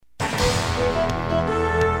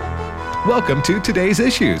Welcome to Today's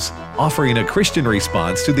Issues, offering a Christian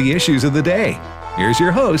response to the issues of the day. Here's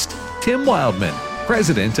your host, Tim Wildman,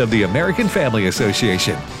 President of the American Family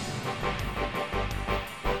Association.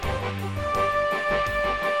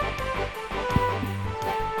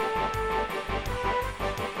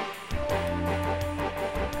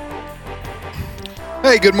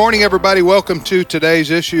 Hey, good morning, everybody. Welcome to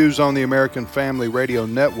Today's Issues on the American Family Radio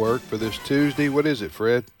Network for this Tuesday. What is it,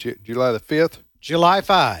 Fred? July the 5th? July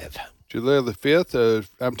 5. July the 5th.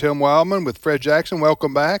 I'm Tim Wildman with Fred Jackson.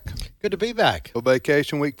 Welcome back. Good to be back. A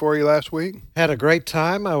vacation week for you last week? Had a great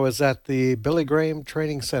time. I was at the Billy Graham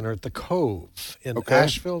Training Center at the Cove in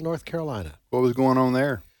Asheville, North Carolina. What was going on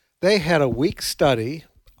there? They had a week study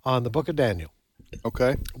on the book of Daniel.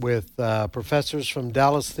 Okay. With professors from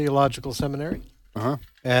Dallas Theological Seminary. Uh-huh.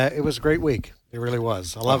 It was a great week. It really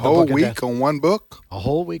was. I love the book. A whole week on one book? A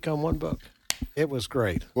whole week on one book. It was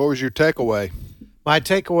great. What was your takeaway? My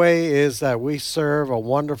takeaway is that we serve a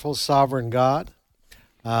wonderful sovereign God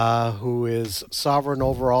who is sovereign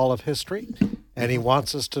over all of history, and he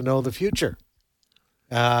wants us to know the future.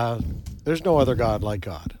 There's no other God like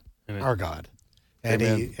God, Amen. Our God. And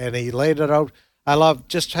he laid it out. I love,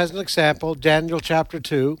 just as an example, Daniel chapter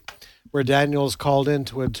 2, where Daniel is called in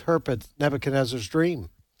to interpret Nebuchadnezzar's dream.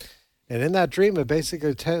 And in that dream, it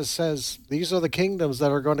basically says, these are the kingdoms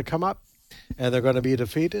that are going to come up, and they're going to be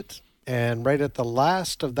defeated. And right at the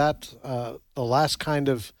last of that, the last kind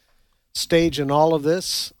of stage in all of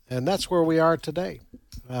this, and that's where we are today.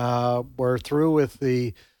 We're through with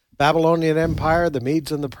the Babylonian Empire, the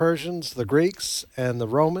Medes and the Persians, the Greeks and the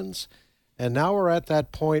Romans, and now we're at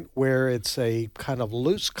that point where it's a kind of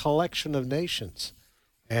loose collection of nations.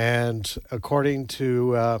 And according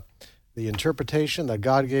to the interpretation that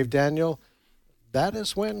God gave Daniel, that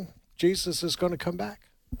is when Jesus is going to come back.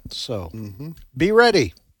 So Be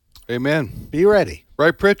ready. Amen. Be ready.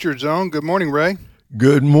 Ray Pritchard's on. Good morning, Ray.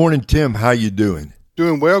 Good morning, Tim. How you doing?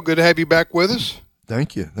 Doing well. Good to have you back with us.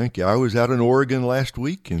 Thank you. I was out in Oregon last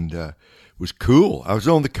week, and it was cool. I was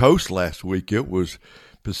on the coast last week. It was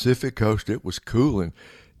Pacific Coast. It was cool. And,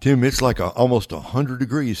 Tim, it's like almost 100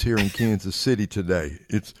 degrees here in Kansas City today.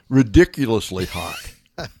 It's ridiculously hot.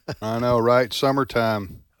 I know, right?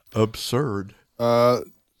 Summertime. Absurd.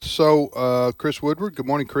 So, Chris Woodward. Good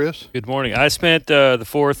morning, Chris. Good morning. I spent the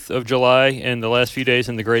 4th of July and the last few days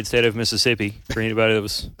in the great state of Mississippi, for anybody that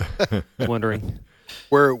was wondering.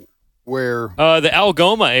 Where? The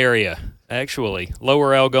Algoma area, actually.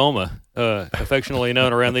 Lower Algoma, affectionately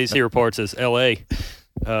known around these here parts as L.A.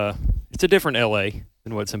 It's a different L.A.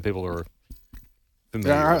 than what some people are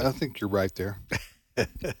familiar with. I think you're right there,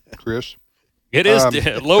 Chris. It is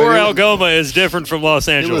Lower Algoma is different from Los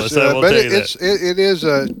Angeles. I will tell you that. It is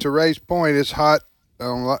to Ray's point. It's hot in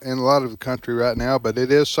a lot of the country right now, but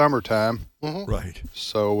it is summertime, right?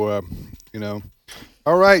 So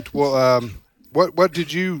all right. Well, what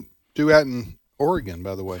did you do out in Oregon,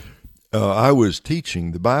 by the way? I was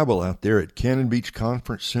teaching the Bible out there at Cannon Beach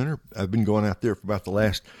Conference Center. I've been going out there for about the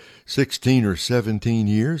last 16 or 17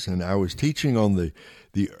 years, and I was teaching on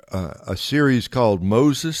a series called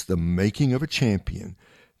Moses, the Making of a Champion,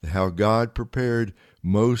 how God prepared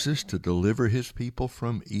Moses to deliver his people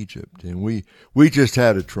from Egypt. And we just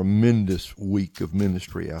had a tremendous week of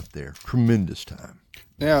ministry out there. Tremendous time.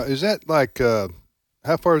 Now, is that like,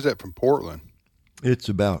 how far is that from Portland? It's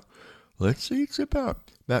about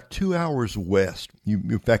 2 hours west.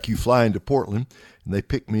 In fact, you fly into Portland, and they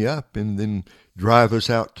pick me up and then drive us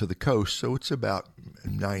out to the coast. So it's about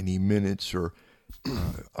 90 minutes or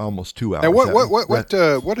almost 2 hours. And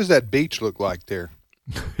what does that beach look like there?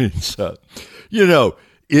 It's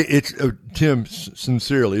it's Tim,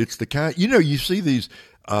 sincerely, it's the kind, you see these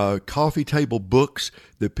coffee table books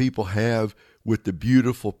that people have with the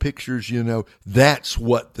beautiful pictures, that's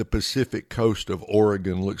what the Pacific coast of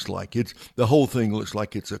Oregon looks like. The whole thing looks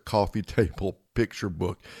like it's a coffee table picture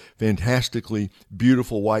book. Fantastically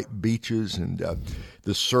beautiful white beaches and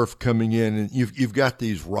the surf coming in, and you've got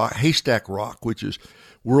these Haystack Rock, which is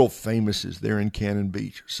world famous, is there in Cannon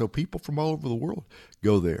Beach. So people from all over the world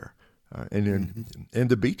go there, and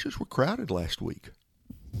the beaches were crowded last week.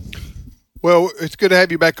 Well, it's good to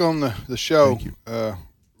have you back on the show. Thank you.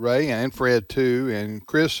 Ray and Fred too, and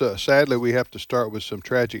Chris. Sadly, we have to start with some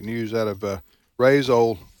tragic news out of Ray's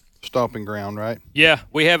old stomping ground, right? Yeah,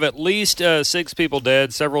 we have at least 6 people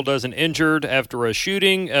dead, several dozen injured after a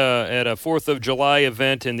shooting at a 4th of July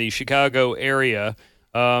event in the Chicago area.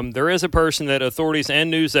 There is a person that authorities and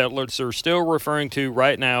news outlets are still referring to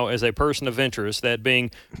right now as a person of interest, that being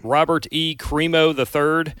Robert E. Crimo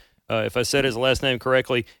III. If I said his last name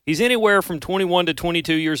correctly. He's anywhere from 21 to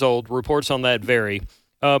 22 years old. Reports on that vary.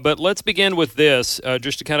 But let's begin with this,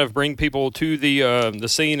 just to kind of bring people to the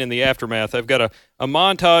scene and the aftermath. I've got a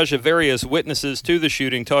montage of various witnesses to the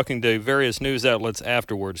shooting talking to various news outlets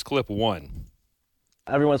afterwards. Clip 1.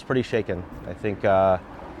 Everyone's pretty shaken. I think you're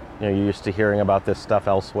used to hearing about this stuff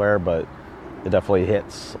elsewhere, but it definitely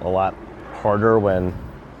hits a lot harder when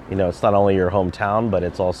it's not only your hometown, but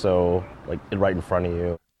it's also like right in front of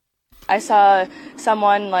you. I saw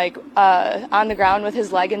someone on the ground with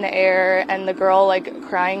his leg in the air and the girl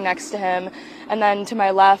crying next to him. And then to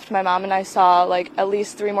my left, my mom and I saw at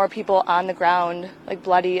least 3 more people on the ground,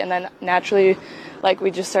 bloody. And then naturally,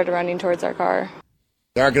 we just started running towards our car.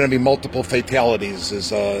 There are going to be multiple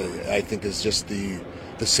fatalities, I think is just the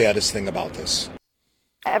saddest thing about this.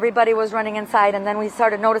 Everybody was running inside, and then we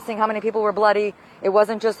started noticing how many people were bloody. It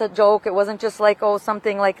wasn't just a joke. It wasn't just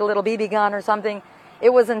something like a little BB gun or something.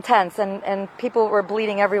 It was intense, and people were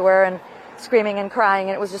bleeding everywhere and screaming and crying,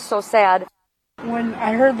 and it was just so sad. When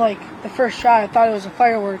I heard the first shot, I thought it was a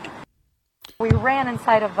firework. We ran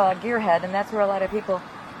inside of Gearhead, and that's where a lot of people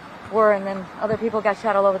were, and then other people got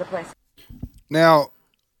shot all over the place. Now,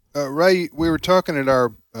 Ray, we were talking at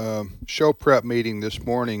our show prep meeting this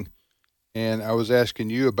morning, and I was asking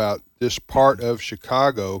you about this part of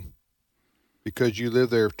Chicago because you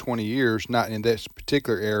lived there 20 years, not in that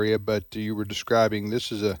particular area, but you were describing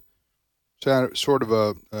this is a sort of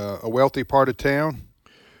a wealthy part of town.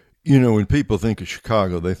 When people think of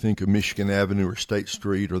Chicago, they think of Michigan Avenue or State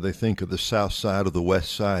Street, or they think of the South Side or the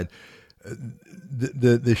West Side.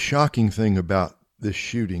 The shocking thing about this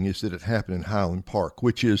shooting is that it happened in Highland Park,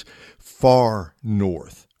 which is far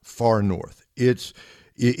north.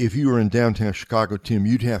 If you were in downtown Chicago, Tim,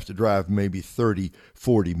 you'd have to drive maybe 30,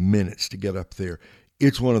 40 minutes to get up there.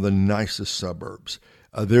 It's one of the nicest suburbs.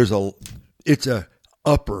 It's a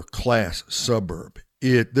upper class suburb.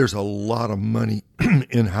 There's a lot of money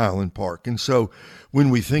in Highland Park. And so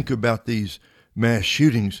when we think about these mass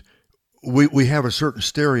shootings, we have a certain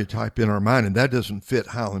stereotype in our mind, and that doesn't fit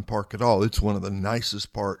Highland Park at all. It's one of the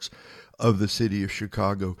nicest parts of the city of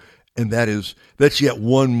Chicago. And that's yet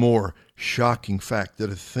one more shocking fact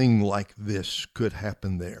that a thing like this could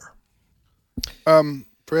happen there.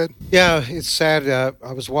 Fred? Yeah, it's sad.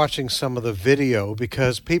 I was watching some of the video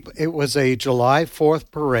because it was a July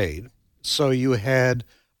 4th parade. So you had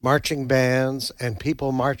marching bands and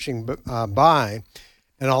people marching by,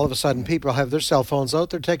 and all of a sudden people have their cell phones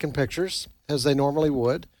out. They're taking pictures as they normally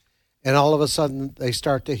would. And all of a sudden they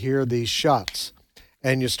start to hear these shots.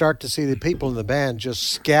 And you start to see the people in the band just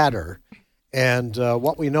scatter. And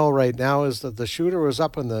what we know right now is that the shooter was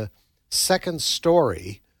up in the 2nd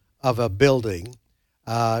story of a building,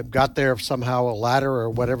 got there somehow, a ladder or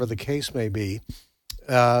whatever the case may be.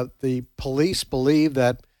 The police believe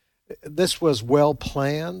that this was well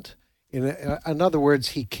planned. In other words,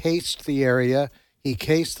 he cased the area. He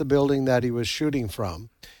cased the building that he was shooting from.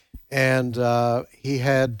 And he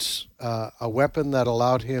had a weapon that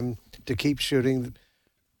allowed him to keep shooting.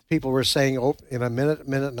 People were saying in a minute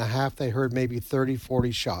and a half, they heard maybe 30,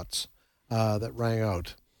 40 shots that rang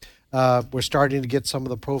out. We're starting to get some of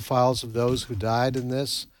the profiles of those who died in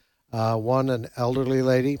this. One, an elderly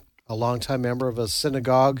lady, a longtime member of a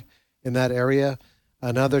synagogue in that area.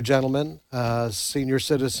 Another gentleman, senior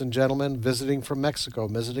citizen gentleman, visiting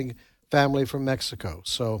family from Mexico.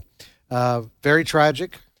 So very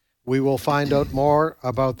tragic. We will find out more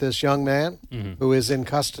about this young man who is in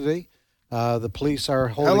custody. The police are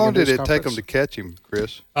holding. How long did it take them to catch him,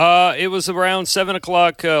 Chris? It was around 7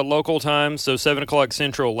 o'clock local time, so 7 o'clock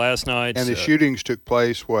Central last night. And the shootings took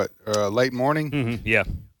place, late morning? Mm-hmm, yeah.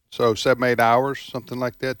 So 7-8 hours, something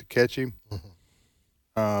like that, to catch him?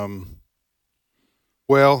 Mm-hmm.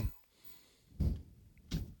 Well,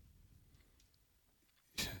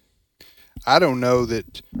 I don't know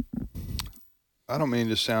that – I don't mean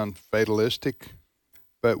to sound fatalistic,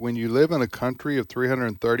 but when you live in a country of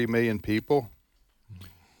 330 million people,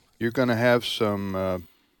 you're going to have some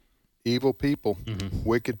evil people,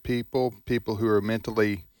 wicked people, people who are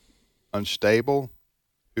mentally unstable,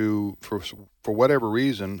 who, for whatever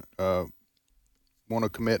reason, want to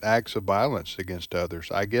commit acts of violence against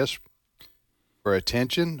others. I guess for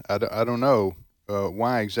attention, I don't know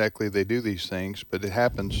why exactly they do these things, but it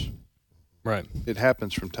happens. Right. It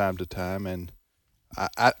happens from time to time, and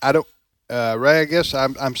I don't. Ray, I guess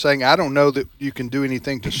I'm saying I don't know that you can do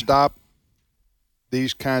anything to stop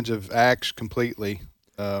these kinds of acts completely.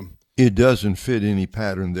 It doesn't fit any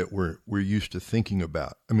pattern that we're used to thinking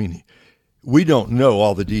about. I mean, we don't know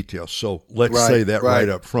all the details, so let's say that right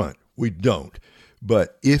up front. We don't.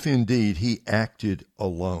 But if indeed he acted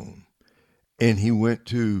alone and he went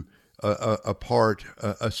to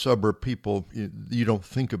a suburb people you don't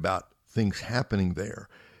think about things happening there,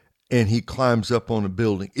 and he climbs up on a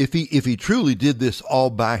building. If he truly did this all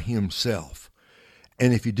by himself,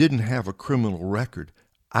 and if he didn't have a criminal record,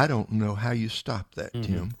 I don't know how you stop that,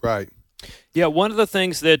 Tim. Right. Yeah, one of the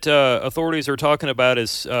things that authorities are talking about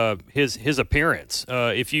is his appearance.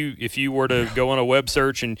 If you were to go on a web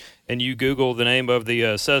search and you Google the name of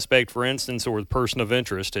the suspect, for instance, or the person of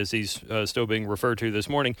interest, as he's still being referred to this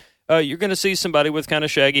morning, you're going to see somebody with kind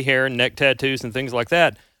of shaggy hair and neck tattoos and things like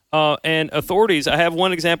that. And authorities, I have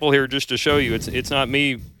one example here just to show you. It's not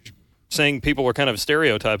me saying people are kind of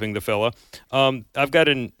stereotyping the fella. I've got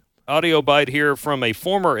an audio bite here from a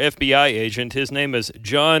former FBI agent. His name is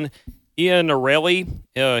John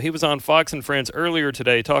Iannarelli. He was on Fox and Friends earlier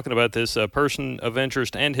today talking about this person of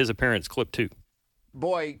interest and his appearance. Clip 2.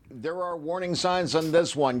 Boy, there are warning signs on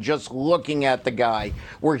this one, just looking at the guy.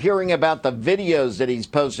 We're hearing about the videos that he's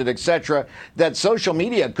posted, etc., that social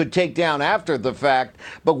media could take down after the fact.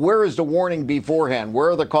 But where is the warning beforehand?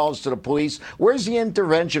 Where are the calls to the police? Where's the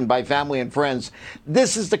intervention by family and friends?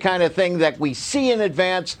 This is the kind of thing that we see in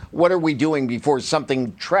advance. What are we doing before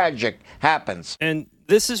something tragic happens? And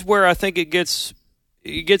this is where I think it gets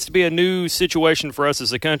to be a new situation for us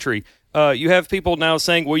as a country. You have people now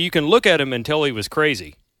saying, well, you can look at him and tell he was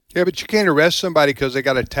crazy. Yeah, but you can't arrest somebody because they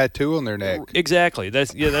got a tattoo on their neck. Exactly.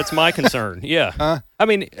 That's my concern. Yeah. Huh? I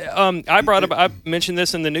mean, I mentioned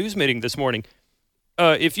this in the news meeting this morning.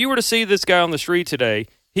 If you were to see this guy on the street today,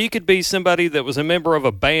 he could be somebody that was a member of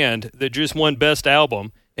a band that just won Best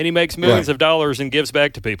Album, and he makes millions of dollars and gives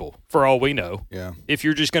back to people, for all we know. Yeah. If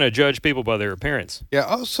you're just going to judge people by their appearance. Yeah,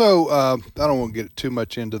 also, I don't want to get too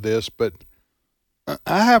much into this, but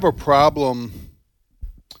I have a problem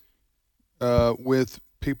with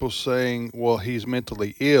people saying, well, he's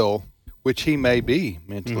mentally ill, which he may be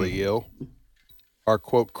mentally ill, or,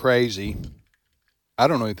 quote, crazy. I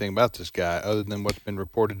don't know anything about this guy other than what's been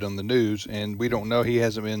reported on the news, and we don't know. He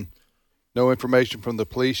hasn't been – no information from the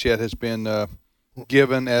police yet has been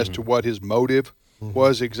given as to what his motive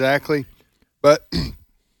was exactly. But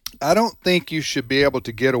I don't think you should be able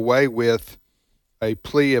to get away with a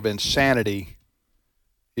plea of insanity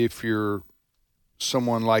if you're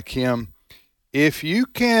someone like him. If you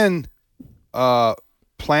can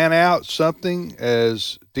plan out something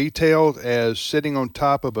as detailed as sitting on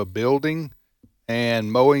top of a building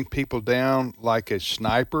and mowing people down like a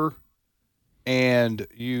sniper, and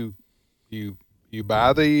you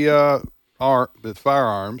buy the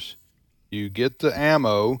firearms, you get the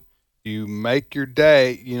ammo, you make your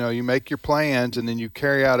day, you make your plans, and then you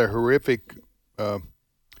carry out a horrific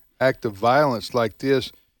act of violence like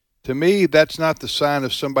this. To me, that's not the sign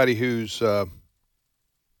of somebody who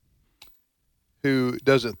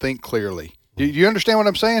doesn't think clearly. Do you understand what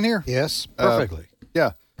I'm saying here? Yes, perfectly.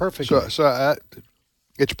 Yeah, perfectly. So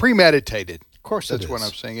it's premeditated. Of course, that's what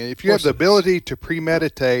I'm saying. If you have the ability to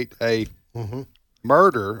premeditate a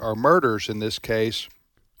murder or murders in this case,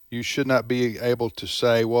 you should not be able to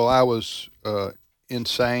say, "Well, I was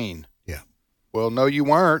insane." Yeah. Well, no, you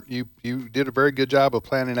weren't. You did a very good job of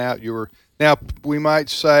planning out your. Now, we might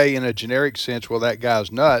say in a generic sense, well, that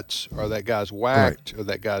guy's nuts, or that guy's whacked, or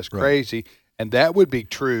that guy's crazy, and that would be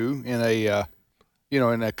true in a,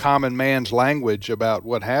 in a common man's language about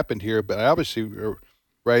what happened here. But obviously,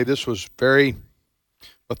 Ray, this was very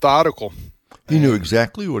methodical. He knew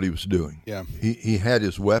exactly what he was doing. Yeah, he had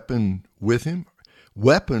his weapon with him.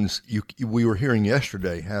 Weapons, we were hearing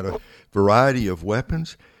yesterday, had a variety of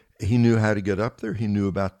weapons. He knew how to get up there. He knew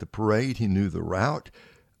about the parade. He knew the route.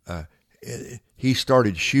 He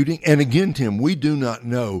started shooting. And again, Tim, we do not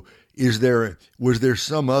know, was there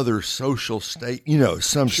some other social state,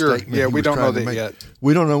 some statement? Yeah, we don't know that yet.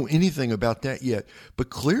 We don't know anything about that yet.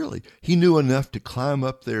 But clearly, he knew enough to climb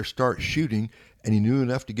up there, start shooting, and he knew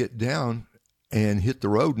enough to get down and hit the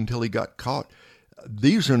road until he got caught.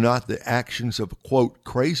 These are not the actions of a, quote,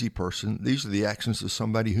 crazy person. These are the actions of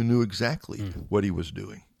somebody who knew exactly what he was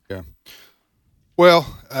doing. Yeah. Well,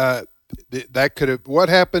 that could have. What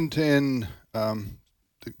happened in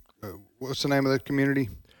what's the name of that community?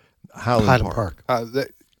 Highland Park.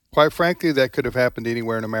 Quite frankly, that could have happened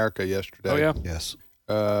anywhere in America yesterday. Oh yeah, yes.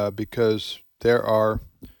 Because there are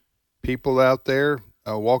people out there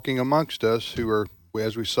walking amongst us who are,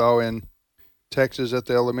 as we saw in Texas at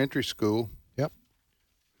the elementary school. Yep.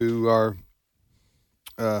 Who are,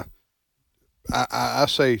 I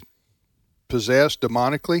say, possessed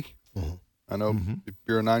demonically. Mm-hmm. I know if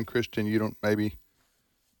you're a non-Christian, you don't maybe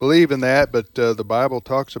believe in that, but the Bible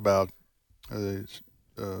talks about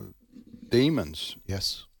demons.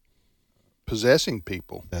 Yes. Possessing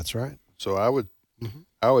people. That's right. So I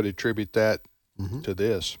would attribute that to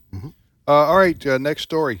this. Mm-hmm. All right, next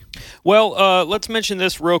story. Well, let's mention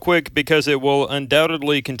this real quick because it will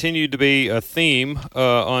undoubtedly continue to be a theme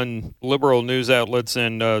on liberal news outlets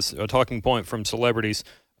and a talking point from celebrities,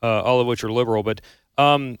 all of which are liberal. But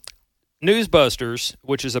Newsbusters,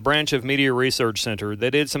 which is a branch of Media Research Center, they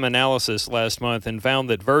did some analysis last month and found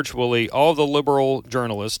that virtually all the liberal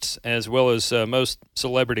journalists, as well as most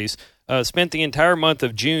celebrities, spent the entire month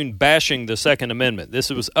of June bashing the Second Amendment. This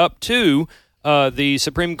was up to the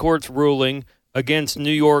Supreme Court's ruling against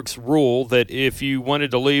New York's rule that if you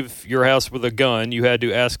wanted to leave your house with a gun, you had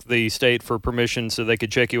to ask the state for permission so they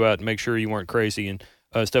could check you out and make sure you weren't crazy and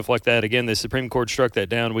stuff like that. Again, the Supreme Court struck that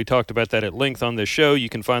down. We talked about that at length on this show. You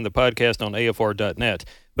can find the podcast on afr.net.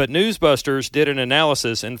 But Newsbusters did an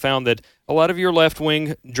analysis and found that a lot of your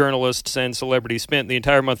left-wing journalists and celebrities spent the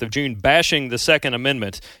entire month of June bashing the Second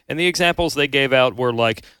Amendment. And the examples they gave out were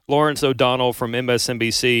like Lawrence O'Donnell from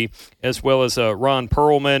MSNBC, as well as Ron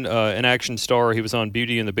Perlman, an action star. He was on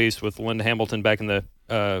Beauty and the Beast with Linda Hamilton back in the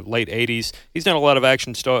late 80s. He's done a lot of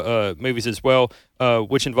action movies as well,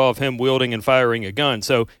 which involve him wielding and firing a gun.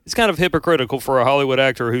 So it's kind of hypocritical for a Hollywood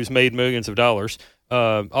actor who's made millions of dollars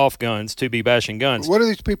off guns to be bashing guns. What do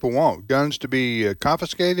these people want? Guns to be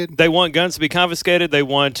confiscated? They want guns to be confiscated. They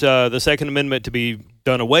want the Second Amendment to be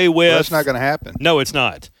done away with. Well, that's not going to happen. No, it's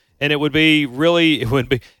not. And it would be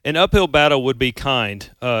an uphill battle would be kind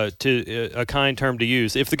to a kind term to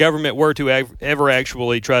use if the government were to ever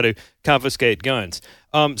actually try to confiscate guns.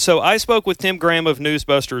 So I spoke with Tim Graham of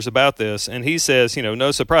Newsbusters about this, and he says,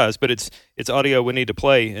 no surprise, but it's audio we need to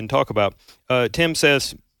play and talk about. Tim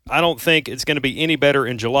says, I don't think it's going to be any better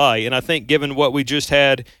in July, and I think given what we just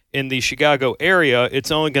had in the Chicago area, it's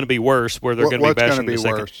only going to be worse where they're going to be bashing the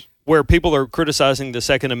Second Amendment. Where people are criticizing the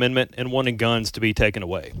Second Amendment and wanting guns to be taken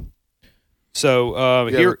away. So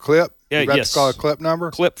here, a clip. Yeah, yes. To call a clip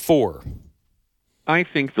number. Clip 4. I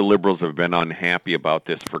think the liberals have been unhappy about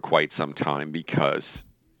this for quite some time because,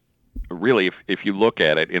 really, if you look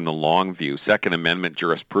at it in the long view, Second Amendment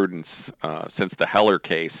jurisprudence since the Heller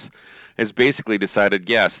case has basically decided,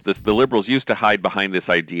 yes, the liberals used to hide behind this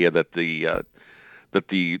idea that the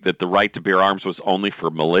right to bear arms was only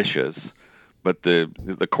for militias. But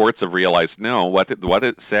the courts have realized, no, what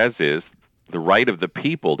it says is the right of the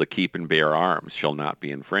people to keep and bear arms shall not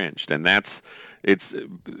be infringed. And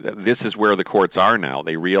this is where the courts are now.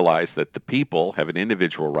 They realize that the people have an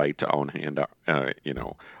individual right to own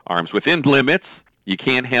arms within limits. You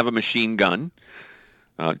can't have a machine gun.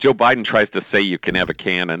 Joe Biden tries to say you can have a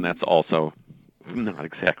cannon. That's also not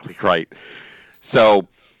exactly right. So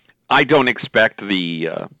I don't expect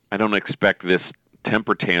this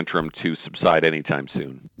temper tantrum to subside anytime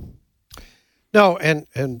soon. No,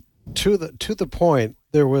 and to the point,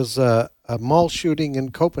 there was a mall shooting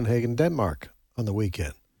in Copenhagen, Denmark, on the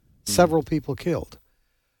weekend. Several people killed.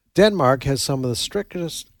 Denmark has some of the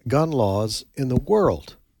strictest gun laws in the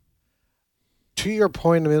world. To your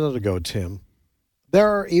point a minute ago, Tim, there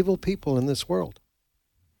are evil people in this world,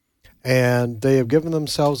 and they have given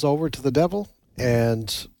themselves over to the devil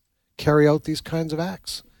and carry out these kinds of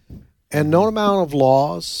acts. And no amount of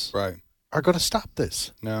laws are going to stop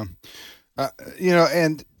this. No.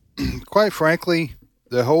 And quite frankly,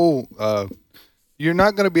 the whole you're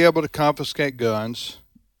not going to be able to confiscate guns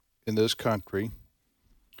in this country.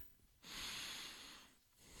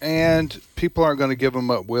 And people aren't going to give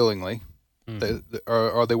them up willingly,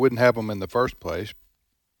 or they wouldn't have them in the first place.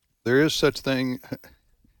 There is such thing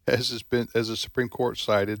as the Supreme Court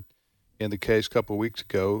cited in the case a couple of weeks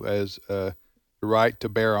ago as the right to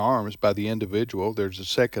bear arms by the individual. There's a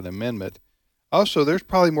Second Amendment. Also, there's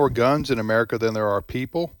probably more guns in America than there are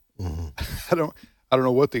people. Mm-hmm. I don't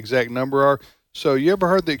know what the exact number are. So you ever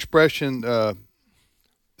heard the expression,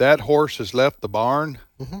 that horse has left the barn?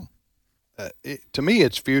 Mm-hmm. To me,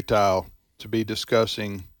 it's futile to be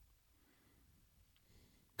discussing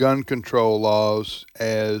gun control laws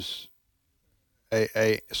as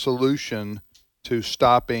a solution to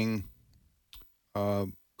stopping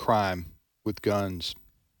crime with guns.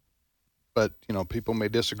 But, people may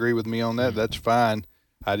disagree with me on that. That's fine.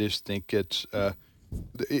 I just think it's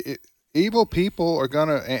evil people are going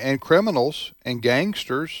to, and criminals and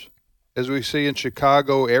gangsters, as we see in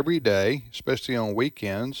Chicago every day, especially on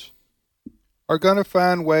weekends, are going to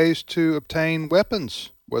find ways to obtain weapons,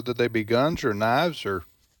 whether they be guns or knives or,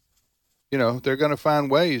 they're going to find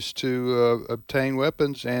ways to obtain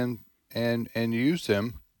weapons and use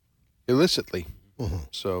them illicitly. Mm-hmm.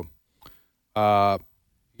 So,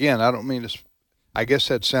 again, I don't mean to, I guess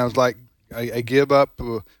that sounds like a give up,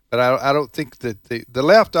 but I don't think that the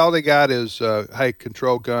left, all they got is, hey,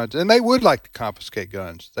 control guns. And they would like to confiscate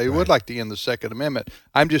guns. They would like to end the Second Amendment.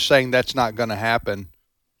 I'm just saying that's not going to happen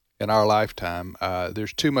in our lifetime.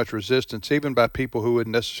 There's too much resistance, even by people who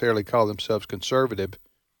wouldn't necessarily call themselves conservative,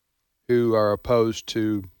 who are opposed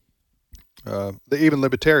to, even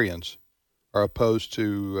libertarians are opposed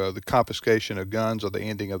to the confiscation of guns or the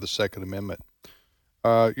ending of the Second Amendment.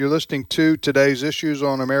 You're listening to Today's Issues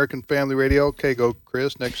on American Family Radio. Okay, go,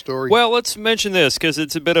 Chris. Next story. Well, let's mention this because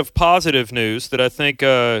it's a bit of positive news that I think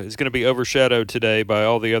is going to be overshadowed today by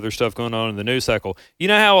all the other stuff going on in the news cycle. You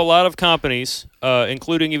know how a lot of companies,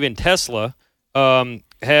 including even Tesla,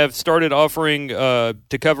 have started offering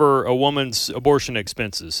to cover a woman's abortion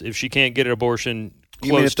expenses if she can't get an abortion close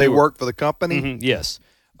you mean if to they her. work for the company? Mm-hmm, yes.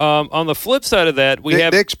 On the flip side of that, we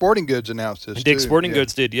have Dick's Sporting Goods announced this. Dick's too. Sporting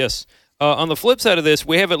Goods did, yes. On the flip side of this,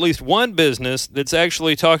 we have at least one business that's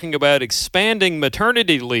actually talking about expanding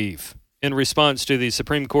maternity leave in response to the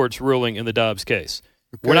Supreme Court's ruling in the Dobbs case.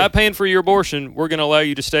 Okay. We're not paying for your abortion. We're going to allow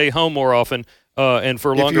you to stay home more often and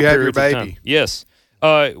for longer periods of time. Yes.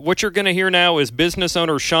 What you're going to hear now is business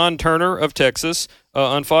owner Sean Turner of Texas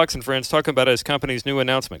on Fox and Friends talking about his company's new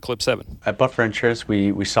announcement. Clip 7. At Buffer Insurance,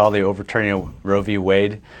 we saw the overturning of Roe v.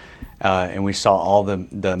 Wade, and we saw all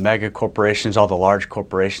the mega corporations, all the large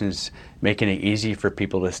corporations making it easy for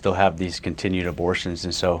people to still have these continued abortions.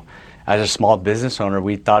 And so as a small business owner,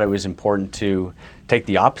 we thought it was important to take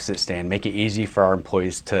the opposite stand, make it easy for our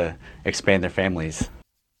employees to expand their families.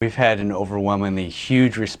 We've had an overwhelmingly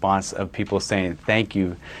huge response of people saying, thank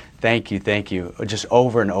you, thank you, thank you, just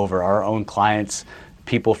over and over. Our own clients,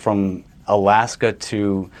 people from Alaska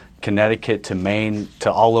to Connecticut to Maine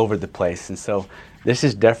to all over the place. And so this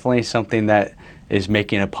is definitely something that is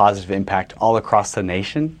making a positive impact all across the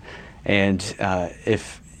nation. And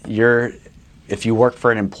if you work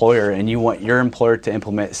for an employer and you want your employer to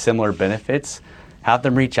implement similar benefits, have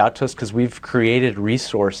them reach out to us because we've created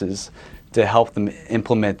resources to help them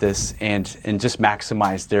implement this and just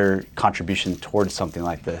maximize their contribution towards something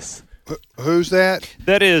like this. Who's that?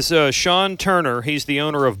 That is Sean Turner. He's the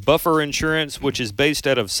owner of Buffer Insurance, which is based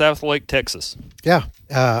out of Southlake, Texas. Yeah,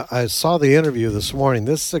 I saw the interview this morning.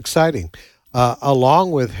 This is exciting.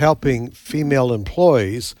 Along with helping female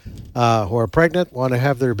employees who are pregnant, want to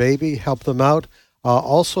have their baby, help them out.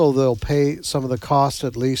 Also, they'll pay some of the cost,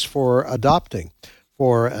 at least for adopting.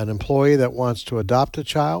 For an employee that wants to adopt a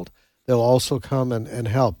child, they'll also come and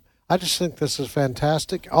help. I just think this is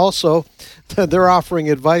fantastic. Also, they're offering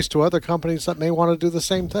advice to other companies that may want to do the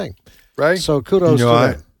same thing. Right. So kudos to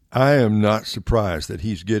them. I am not surprised that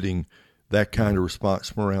he's getting that kind of response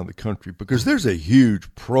from around the country because there's a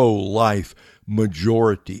huge pro-life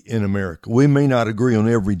majority in America. We may not agree on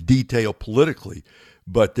every detail politically,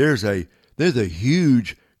 but there's a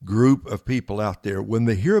huge group of people out there. When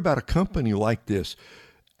they hear about a company like this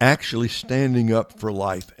actually standing up for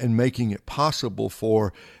life and making it possible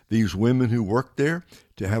for these women who work there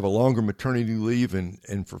to have a longer maternity leave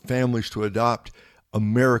and for families to adopt,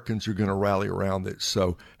 Americans are going to rally around it.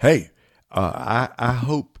 So, hey, I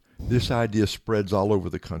hope this idea spreads all over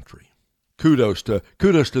the country. Kudos to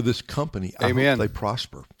this company. Amen. I hope they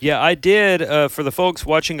prosper. Yeah, I did. For the folks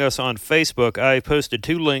watching us on Facebook, I posted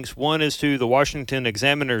 2 links. One is to the Washington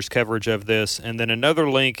Examiner's coverage of this, and then another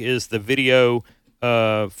link is the video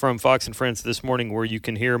from Fox and Friends this morning where you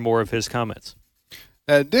can hear more of his comments.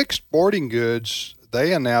 Dick's Sporting Goods,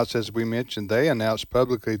 they announced, as we mentioned,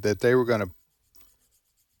 publicly that they were going to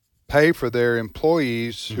pay for their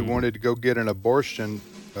employees who wanted to go get an abortion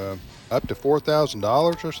up to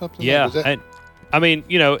 $4,000 or something. Yeah, and I mean,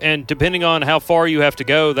 and depending on how far you have to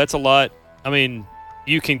go, that's a lot. I mean,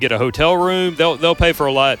 you can get a hotel room. They'll pay for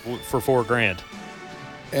a lot for $4,000.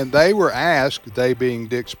 And they were asked, they being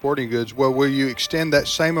Dick's Sporting Goods, well, will you extend that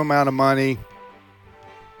same amount of money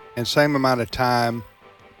and same amount of time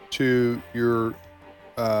to your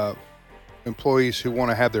employees who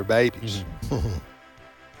want to have their babies? Mm-hmm.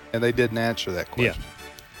 And they didn't answer that question.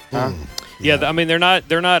 Yeah. Huh? Yeah, I mean they're not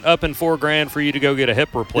upping $4,000 for you to go get a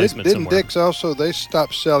hip replacement. Didn't somewhere. Dick's also? They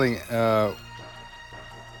stopped selling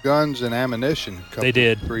guns and ammunition. They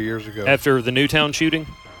did 3 years ago after the Newtown shooting,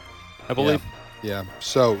 I believe. Yeah.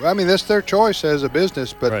 So I mean that's their choice as a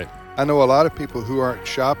business, but right. I know a lot of people who aren't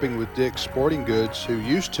shopping with Dick's Sporting Goods who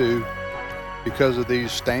used to because of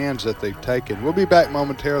these stands that they've taken. We'll be back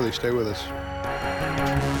momentarily. Stay with us.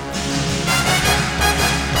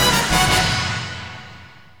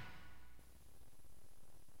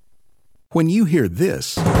 When you hear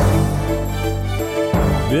this,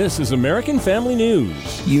 This is American Family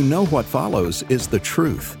News. You know what follows is the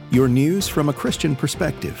truth. Your news from a Christian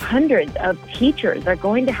perspective. Hundreds of teachers are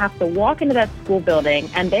going to have to walk into that school building,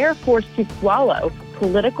 and they are forced to swallow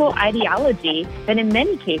political ideology that in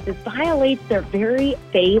many cases violates their very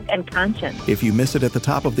faith and conscience. If you miss it at the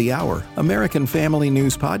top of the hour, American Family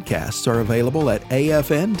News podcasts are available at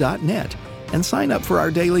afn.net. And sign up for our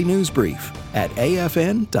daily news brief at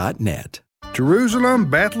afn.net. Jerusalem,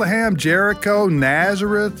 Bethlehem, Jericho,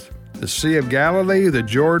 Nazareth, the Sea of Galilee, the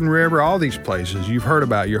Jordan River, all these places you've heard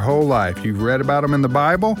about your whole life. You've read about them in the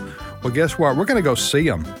Bible. Well, guess what? We're going to go see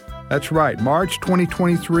them. That's right. March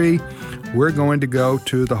 2023, we're going to go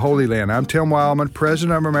to the Holy Land. I'm Tim Wildman,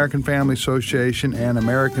 president of American Family Association and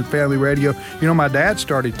American Family Radio. You know, my dad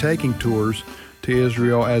started taking tours to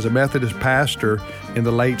Israel as a Methodist pastor in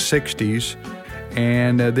the late 60s,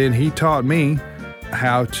 and then he taught me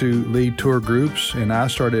how to lead tour groups, and I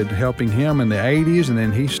started helping him in the 80s, and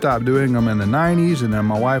then he stopped doing them in the 90s, and then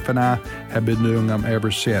my wife and I have been doing them ever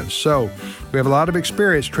since. So we have a lot of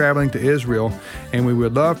experience traveling to Israel, and we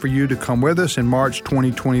would love for you to come with us in March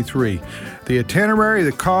 2023. The itinerary,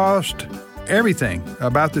 the cost, everything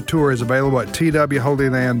about the tour is available at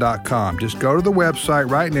twholyland.com. Just go to the website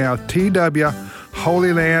right now,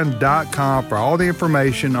 twholyland.com, for all the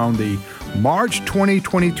information on the March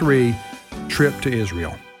 2023 trip to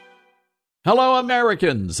Israel. Hello,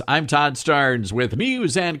 Americans. I'm Todd Starnes with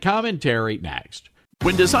news and commentary next.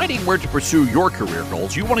 When deciding where to pursue your career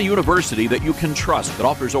goals, you want a university that you can trust, that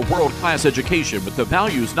offers a world-class education with the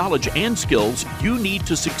values, knowledge, and skills you need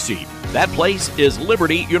to succeed. That place is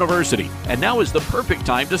Liberty University, and now is the perfect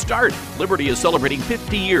time to start. Liberty is celebrating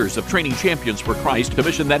 50 years of training champions for Christ, a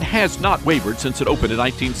mission that has not wavered since it opened in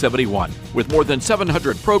 1971. With more than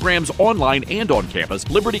 700 programs online and on campus,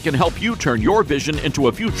 Liberty can help you turn your vision into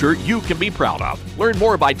a future you can be proud of. Learn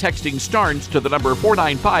more by texting STARNS to the number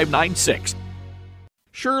 49596.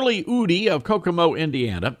 Shirley Udi of Kokomo,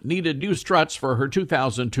 Indiana, needed new struts for her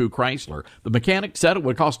 2002 Chrysler. The mechanic said it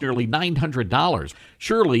would cost nearly $900.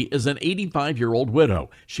 Shirley is an 85-year-old widow.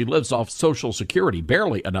 She lives off Social Security,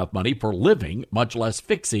 barely enough money for living, much less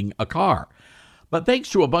fixing a car. But thanks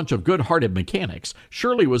to a bunch of good-hearted mechanics,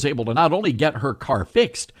 Shirley was able to not only get her car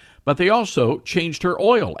fixed, but they also changed her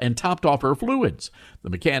oil and topped off her fluids. The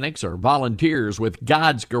mechanics are volunteers with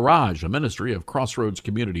God's Garage, a ministry of Crossroads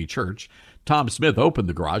Community Church. Tom Smith opened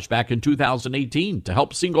the garage back in 2018 to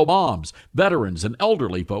help single moms, veterans, and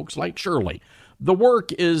elderly folks like Shirley. The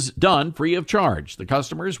work is done free of charge. The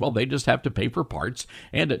customers, well, they just have to pay for parts,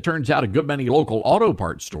 and it turns out a good many local auto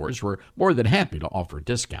parts stores were more than happy to offer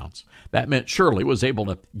discounts. That meant Shirley was able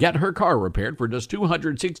to get her car repaired for just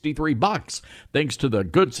 $263, thanks to the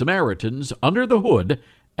Good Samaritans under the hood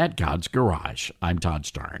at God's Garage. I'm Todd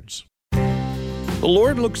Starnes. The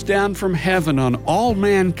Lord looks down from heaven on all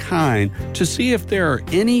mankind to see if there are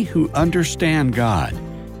any who understand God,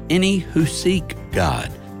 any who seek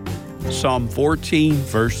God. Psalm 14,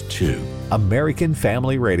 verse 2. American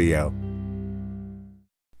Family Radio.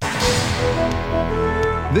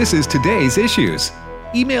 This is today's issues.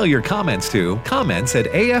 Email your comments to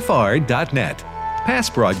comments@afr.net.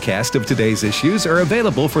 Past broadcasts of today's issues are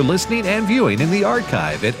available for listening and viewing in the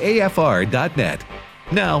archive at afr.net.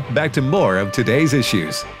 Now, back to more of today's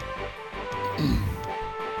issues.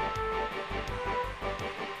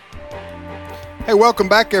 Hey, welcome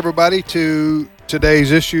back, everybody, to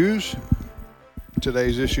Today's Issues.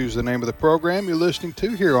 Today's Issues is the name of the program you're listening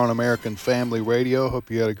to here on American Family Radio.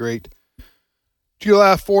 Hope you had a great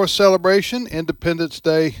July 4th celebration, Independence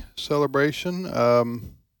Day celebration.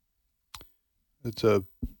 It's the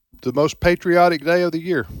most patriotic day of the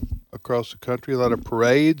year across the country. A lot of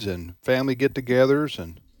parades and family get-togethers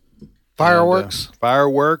and fireworks.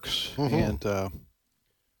 Mm-hmm. And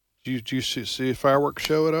did you see a fireworks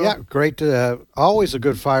show at all? Yeah, great. Always a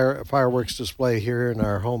good fireworks display here in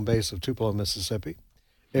our home base of Tupelo, Mississippi.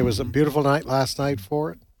 It was a beautiful night last night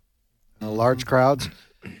for it. Large crowds.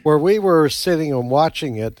 Where we were sitting and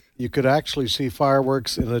watching it, you could actually see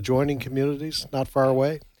fireworks in adjoining communities not far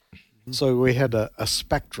away. Mm-hmm. So we had a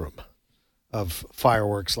spectrum of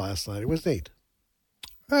fireworks last night. It was neat.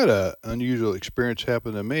 I had an unusual experience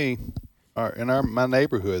happen to me. In my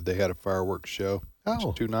neighborhood, they had a fireworks show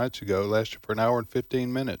 2 nights ago. It lasted for an hour and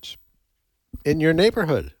 15 minutes. In your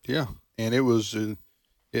neighborhood? Yeah, and it was.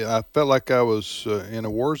 I felt like I was in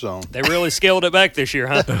a war zone. They really scaled it back this year,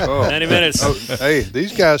 huh? 90 minutes. Hey,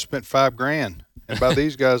 these guys spent $5,000, and by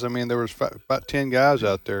these guys, I mean there was about 10 guys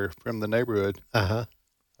out there from the neighborhood. Wow.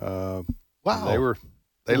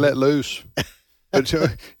 They let loose. But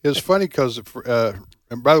it was funny because,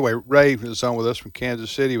 and by the way, Ray is on with us from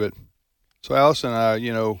Kansas City. But so Allison and I,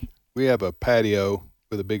 we have a patio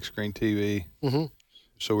with a big screen TV. Mm-hmm.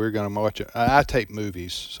 So we were going to watch it. I tape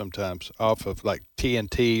movies sometimes off of like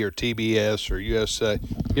TNT or TBS or USA.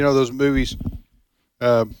 You know those movies.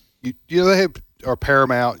 You know they have or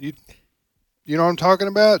Paramount. You know what I'm talking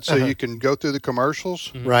about. So you can go through the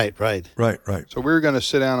commercials. Mm-hmm. Right. So we were going to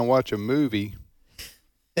sit down and watch a movie.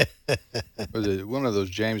 Was it one of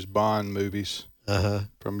those James Bond movies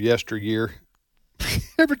from yesteryear?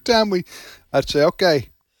 Every time I'd say, "Okay,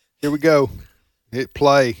 here we go." Hit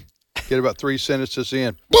play. Get about 3 sentences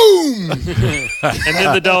in. Boom! And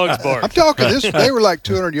then the dogs bark. I'm talking this. They were like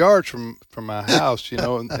 200 yards from my house, you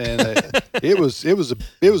know, and it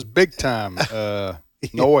was big time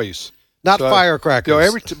noise. Not firecrackers.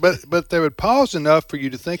 You know, but they would pause enough for you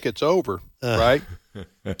to think it's over, right?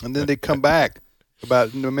 And then they come back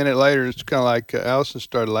about a minute later, and it's kind of like Allison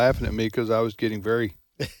started laughing at me because I was getting very.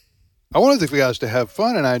 I wanted the guys to have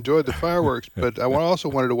fun, and I enjoyed the fireworks, but I also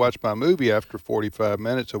wanted to watch my movie after 45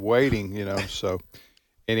 minutes of waiting, you know. So,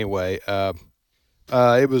 anyway,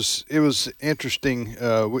 it was interesting.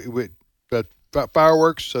 But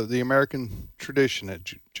fireworks, the American tradition at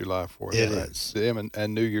July 4th. It is.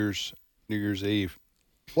 And New Year's Eve.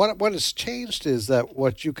 What has changed is that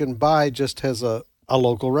what you can buy just has a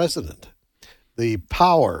local resident. The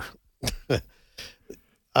power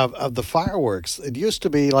of the fireworks. It used to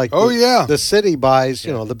be like the city buys,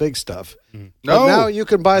 you know, the big stuff. No. But now you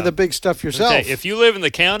can buy the big stuff yourself. Okay, if you live in the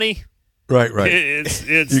county, right. It's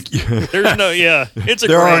there's no it's a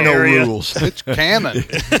there gray are no area. rules. It's canon.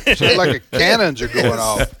 It's like cannons are going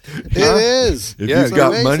off. It is. If you've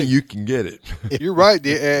got money, you can get it. You're right.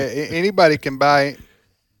 Anybody can buy.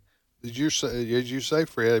 As you say,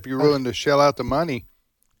 Fred, if you're willing to shell out the money,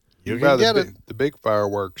 you can buy the big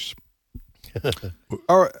fireworks.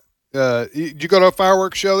 All right. Did you go to a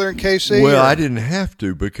fireworks show there in KC? Well, I didn't have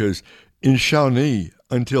to because in Shawnee,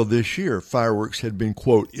 until this year, fireworks had been,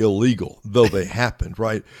 quote, illegal, though they happened,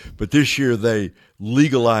 right? But this year they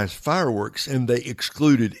legalized fireworks and they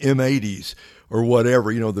excluded M80s or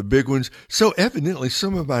whatever, you know, the big ones. So evidently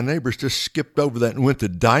some of my neighbors just skipped over that and went to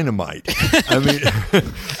dynamite. I mean,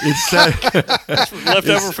 it's left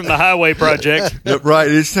over from the highway project. Right.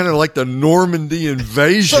 It sounded like the Normandy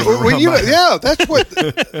invasion. So, that's what.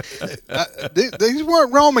 These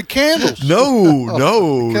weren't Roman candles.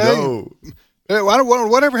 No.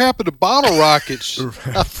 Whatever happened to bottle rockets?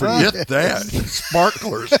 Forget that.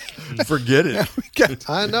 Sparklers. Forget it.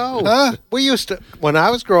 I know. We used to, when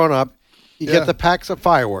I was growing up, you get the packs of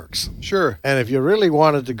fireworks. Sure. And if you really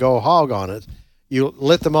wanted to go hog on it, you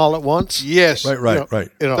lit them all at once. Yes. Right.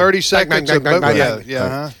 You know, 30 seconds.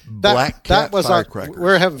 Black Cat firecrackers.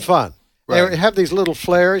 We're having fun. Right. They have these little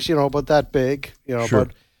flares, you know, about that big, you know,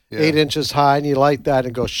 about 8 inches high, and you light that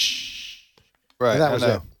and go shh. Right. And that was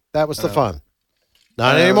it. That was the fun.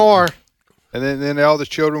 Not anymore. And then all the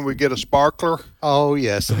children would get a sparkler. Oh,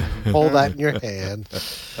 yes. Hold that in your hand.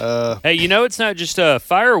 Hey, you know, it's not just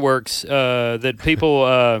fireworks that people,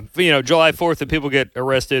 July 4th that people get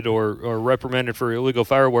arrested or reprimanded for illegal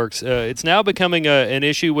fireworks. It's now becoming an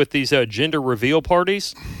issue with these gender reveal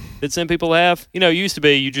parties that some people have. You know, it used to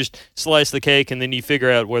be you just slice the cake and then you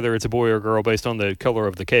figure out whether it's a boy or a girl based on the color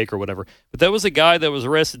of the cake or whatever. But there was a guy that was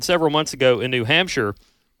arrested several months ago in New Hampshire.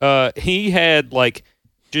 He had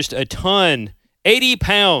just a ton, 80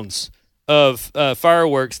 pounds of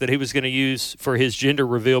fireworks that he was going to use for his gender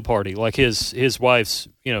reveal party, like his wife's,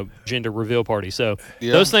 gender reveal party. So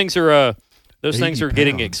those things are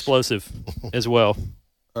getting explosive as well.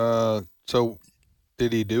 So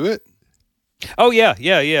did he do it? Oh yeah.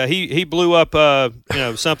 He blew up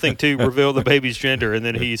something to reveal the baby's gender, and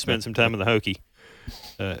then he spent some time in the hokey.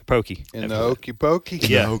 Pokey. In the hokey pokey?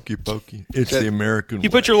 Yeah. The hokey pokey. It's the American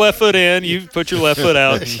You put your left foot in, you put your left foot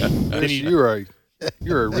out.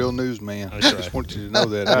 You're a real newsman. I just want you to know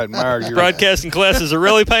that. I admire your broadcasting classes are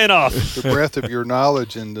really paying off. The breadth of your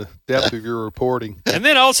knowledge and the depth of your reporting. And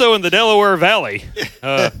then also in the Delaware Valley.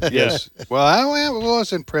 Yes. Well, I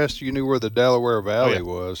was impressed you knew where the Delaware Valley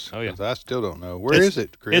was. Oh, yeah. I still don't know. Where is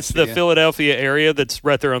it, Chris? It's the Philadelphia area that's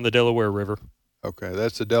right there on the Delaware River. Okay,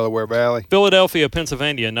 that's the Delaware Valley. Philadelphia,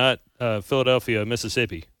 Pennsylvania, not Philadelphia,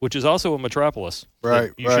 Mississippi, which is also a metropolis. Right,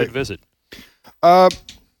 you should visit.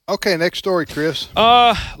 Okay, next story, Chris.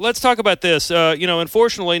 Let's talk about this.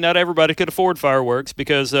 Unfortunately, not everybody could afford fireworks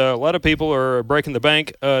because a lot of people are breaking the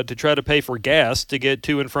bank to try to pay for gas to get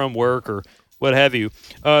to and from work or what have you.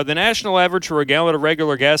 The national average for a gallon of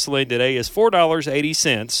regular gasoline today is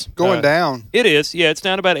 $4.80. Going down. It is. Yeah, it's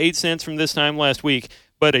down about 8 cents from this time last week.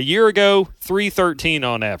 But a year ago, $3.13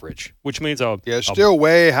 on average, which means it's still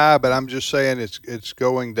way high. But I'm just saying it's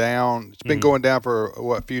going down. It's been going down for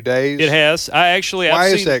a few days. It has. Why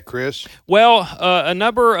is that, Chris? Well, a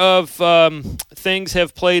number of things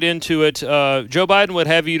have played into it. Joe Biden would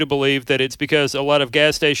have you to believe that it's because a lot of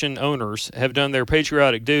gas station owners have done their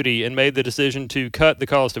patriotic duty and made the decision to cut the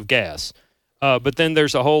cost of gas. But then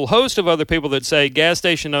there's a whole host of other people that say gas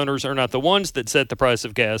station owners are not the ones that set the price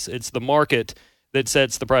of gas. It's the market that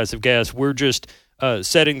sets the price of gas. We're just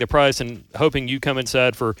setting the price and hoping you come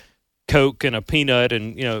inside for Coke and a peanut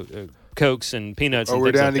and, Cokes and peanuts. Oh, and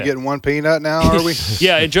we're down to getting one peanut now, are we?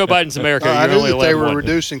 Yeah, in Joe Biden's America, I you're knew only that they allowed were one.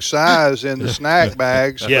 reducing size in the snack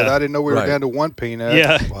bags, but I didn't know we were down to one peanut.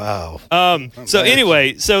 Yeah. Wow. So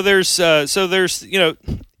anyway, there's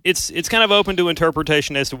it's kind of open to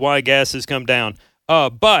interpretation as to why gas has come down.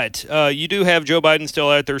 But you do have Joe Biden still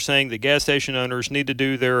out there saying that gas station owners need to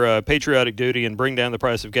do their patriotic duty and bring down the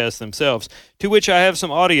price of gas themselves, to which I have some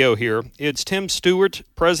audio here. It's Tim Stewart,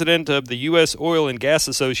 president of the U.S. Oil and Gas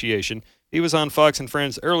Association. He was on Fox and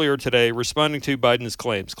Friends earlier today responding to Biden's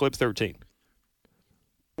claims. Clip 13.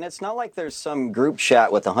 And it's not like there's some group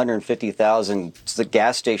chat with 150,000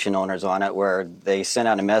 gas station owners on it where they send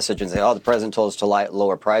out a message and say, the president told us to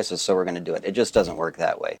lower prices, so we're going to do it. It just doesn't work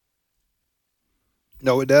that way.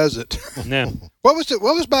 No, it doesn't. No. What was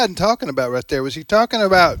Biden talking about right there? Was he talking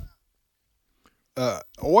about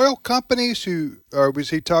oil companies or was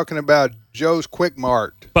he talking about Joe's Quick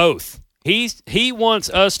Mart? Both. He wants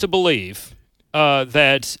us to believe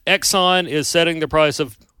that Exxon is setting the price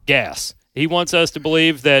of gas. He wants us to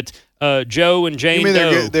believe that Joe and Jane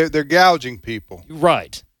Doe. They're gouging people,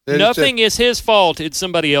 right? Nothing is his fault. It's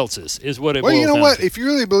somebody else's, is what it boils down to. Well, you know what? If you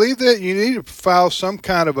really believe that, you need to file some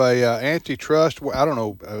kind of a antitrust. I don't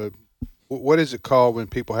know. What is it called when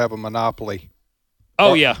people have a monopoly?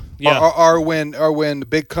 Oh, yeah. Or when the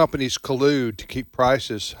big companies collude to keep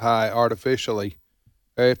prices high artificially.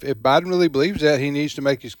 If Biden really believes that, he needs to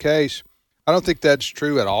make his case. I don't think that's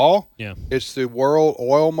true at all. Yeah. It's the world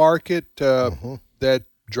oil market that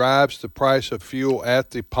drives the price of fuel at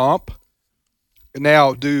the pump.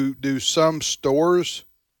 Now, do some stores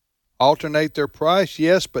alternate their price?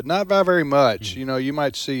 Yes, but not by very much. You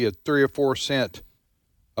might see a 3 or 4 cent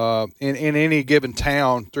in any given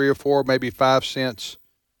town, 3 or 4, maybe 5 cents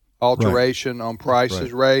alteration on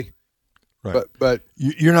prices, Ray. Right. But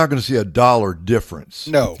you're not going to see a dollar difference.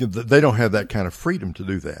 No. They don't have that kind of freedom to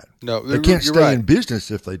do that. No. They can't stay in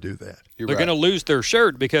business if they do that. They're going to lose their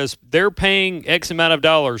shirt because they're paying X amount of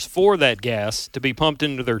dollars for that gas to be pumped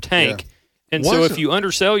into their tank. Yeah. And so if you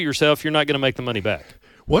undersell yourself, you're not going to make the money back.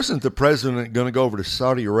 Wasn't the president going to go over to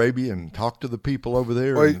Saudi Arabia and talk to the people over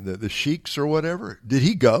there, and the sheiks or whatever? Did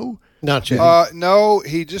he go? Not yet. No,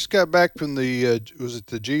 he just got back from the was it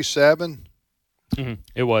the G7? Mm-hmm.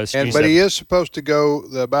 It was. But he is supposed to go.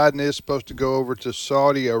 Biden is supposed to go over to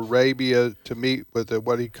Saudi Arabia to meet with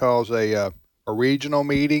what he calls a regional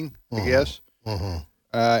meeting, I guess. Mm-hmm.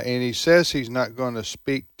 And he says he's not going to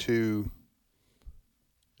speak to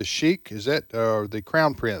the sheik, is that, or the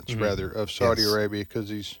crown prince, rather, of Saudi Arabia, because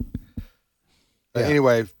he's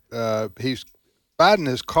anyway. Biden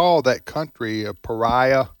has called that country a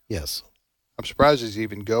pariah. Yes, I'm surprised he's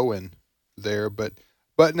even going there. But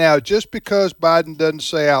now, just because Biden doesn't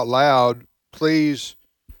say out loud, please,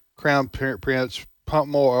 crown prince, pump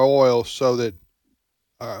more oil so that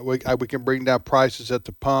we can bring down prices at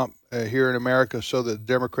the pump here in America, so that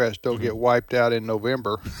Democrats don't get wiped out in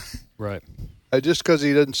November. Right. Just because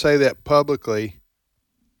he doesn't say that publicly,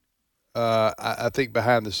 I think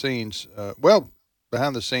behind the scenes,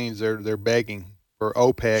 they're begging for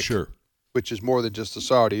OPEC, which is more than just the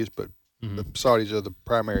Saudis, but the Saudis are the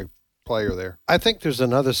primary player there. I think there's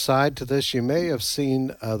another side to this. You may have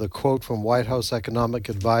seen the quote from White House economic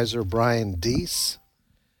advisor Brian Deese,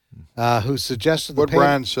 who suggested What did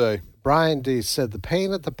Brian say? Brian Deese said the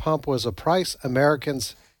pain at the pump was a price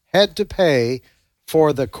Americans had to pay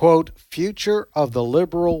for the, quote, future of the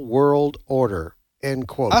liberal world order, end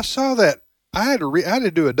quote. I saw that. I had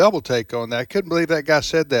to do a double take on that. I couldn't believe that guy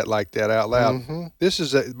said that like that out loud. Mm-hmm. This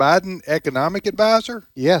is a Biden economic advisor?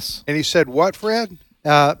 Yes. And he said what, Fred?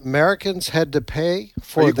 Americans had to pay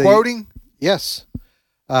for Are you quoting? Yes.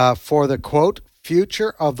 For the, quote,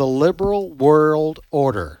 future of the liberal world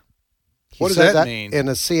order. What does that mean? In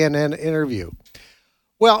a CNN interview.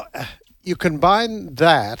 Well, you combine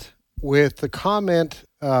that with the comment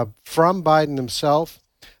from Biden himself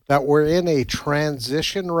that we're in a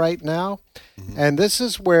transition right now. Mm-hmm. And this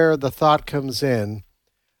is where the thought comes in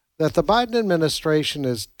that the Biden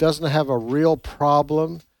administration doesn't have a real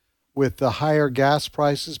problem with the higher gas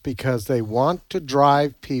prices because they want to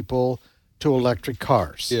drive people to electric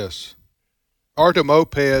cars. Yes. Or to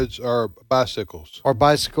mopeds or bicycles. Or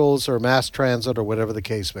bicycles or mass transit or whatever the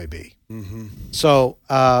case may be. Mm-hmm. So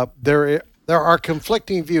there are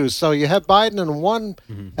conflicting views. So you have Biden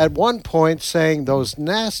at one point saying those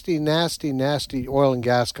nasty, nasty, nasty oil and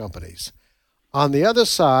gas companies. On the other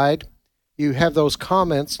side, you have those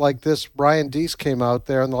comments like this. Brian Deese came out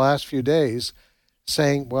there in the last few days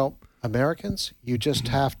saying, well, Americans, you just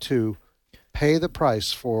have to pay the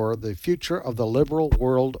price for the future of the liberal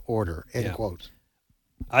world order, end quote.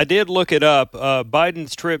 I did look it up.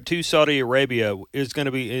 Biden's trip to Saudi Arabia is going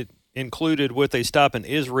to be included with a stop in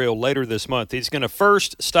Israel later this month. He's going to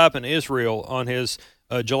first stop in Israel on his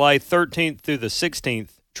July 13th through the 16th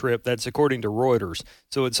trip. That's according to Reuters.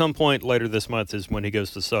 So at some point later this month is when he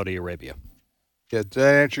goes to Saudi Arabia. Yeah, did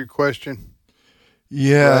that answer your question?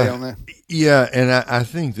 Yeah. Yeah, and I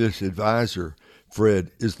think this advisor,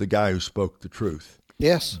 Fred, is the guy who spoke the truth.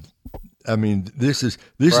 Yes. I mean, this is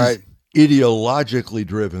ideologically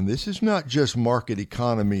driven. This is not just market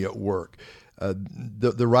economy at work.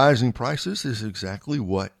 The rising prices is exactly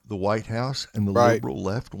what the White House and the liberal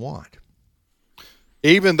left want.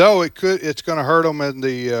 Even though it's going to hurt them in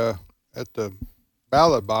the at the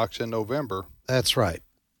ballot box in November. That's right,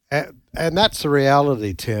 and that's the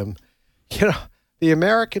reality, Tim. You know, the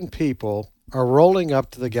American people are rolling up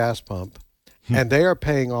to the gas pump, and they are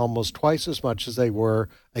paying almost twice as much as they were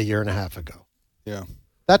a year and a half ago. Yeah,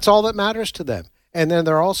 that's all that matters to them. And then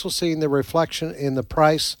they're also seeing the reflection in the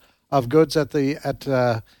price of goods at the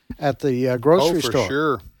grocery store. Oh, for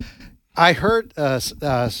sure. I heard.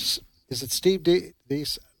 Is it Steve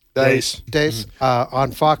Deese? Deese.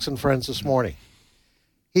 On Fox and Friends this morning.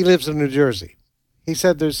 He lives in New Jersey. He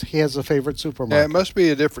said he has a favorite supermarket. Yeah, it must be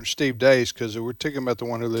a different Steve Deese because we're talking about the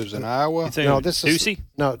one who lives in Iowa. No, this is Ducey?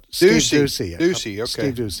 No, Steve Ducey. Ducey. Ducey, okay.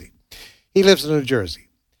 Steve Ducey. He lives in New Jersey.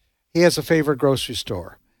 He has a favorite grocery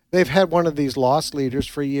store. They've had one of these lost leaders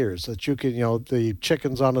for years that you can, the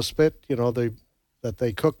chickens on a spit, that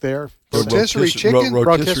they cook there. Rotisserie chicken?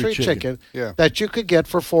 Rotisserie chicken. Yeah. That you could get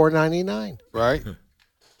for $4.99. Right.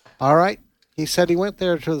 All right. He said he went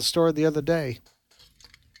there to the store the other day.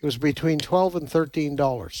 It was between $12 and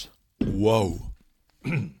 $13. Whoa.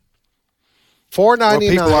 $4.99. Well,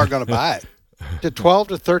 people aren't going to buy it. To $12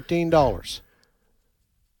 to $13.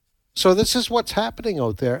 So this is what's happening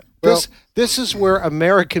out there. This is where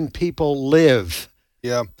American people live.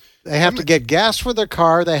 Yeah. They have to get gas for their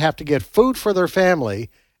car. They have to get food for their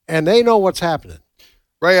family, and they know what's happening.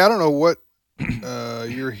 Ray, I don't know what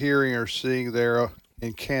you're hearing or seeing there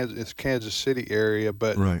in Kansas City area,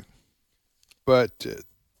 but the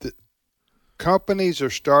companies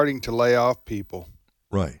are starting to lay off people.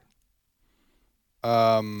 Right.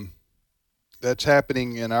 That's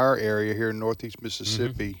happening in our area here in Northeast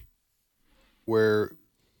Mississippi, where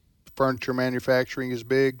furniture manufacturing is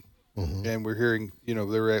big. And we're hearing, there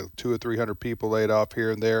were 200 or 300 people laid off here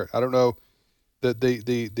and there. I don't know that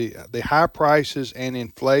the high prices and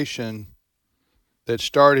inflation that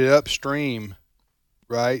started upstream,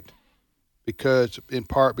 right? In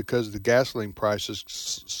part because the gasoline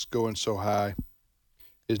prices going so high,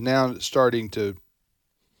 is now starting to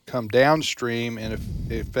come downstream and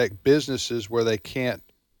affect businesses where they can't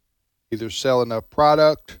either sell enough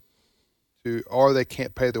product or they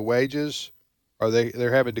can't pay the wages. Or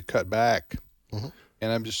they're having to cut back.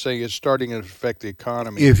 And I'm just saying it's starting to affect the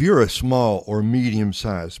economy. If you're a small or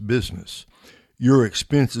medium-sized business, your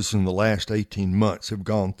expenses in the last 18 months have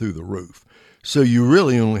gone through the roof. So you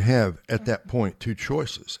really only have, at that point, two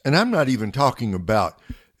choices. And I'm not even talking about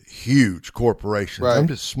huge corporations. Right. I'm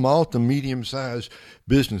just small to medium-sized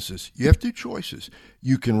businesses. You have two choices.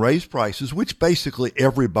 You can raise prices, which basically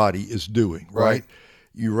everybody is doing, right?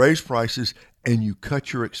 You raise prices and you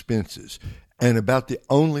cut your expenses. And about the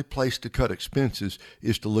only place to cut expenses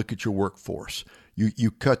is to look at your workforce.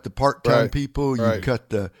 You cut the part-time people, you cut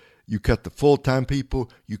the full-time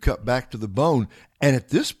people, you cut back to the bone. And at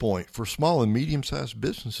this point, for small and medium-sized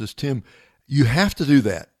businesses, Tim, you have to do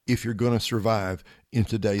that if you're going to survive in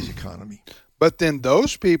today's economy. But then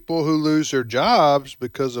those people who lose their jobs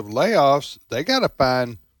because of layoffs, they got to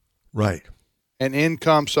find an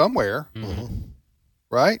income somewhere,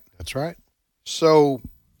 right? That's right. So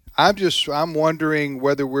I'm wondering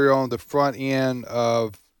whether we're on the front end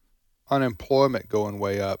of unemployment going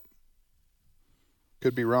way up.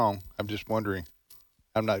 Could be wrong. I'm just wondering.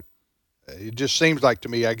 I'm not. It just seems like to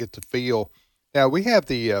me I get the feel. Now we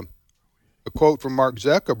have a quote from Mark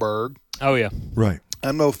Zuckerberg. Oh yeah, right.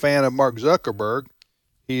 I'm no fan of Mark Zuckerberg.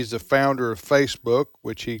 He's the founder of Facebook,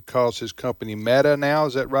 which he calls his company Meta now.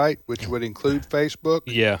 Is that right? Which would include Facebook.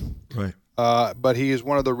 Yeah. Right. But he is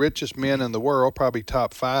one of the richest men in the world, probably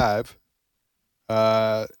top 5.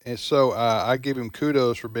 And so I give him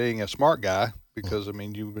kudos for being a smart guy because, I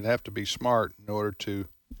mean, you would have to be smart in order to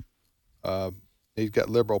he's got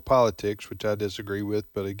liberal politics, which I disagree with,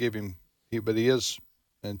 but I give him but he is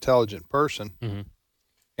an intelligent person. Mm-hmm.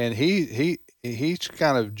 And he's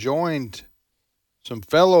kind of joined some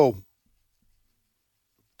fellow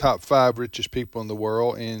top 5 richest people in the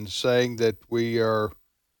world in saying that we're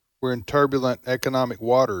in turbulent economic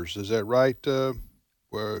waters. Is that right?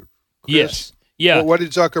 Chris? Yes. Yeah. What did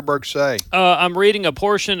Zuckerberg say? I'm reading a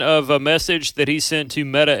portion of a message that he sent to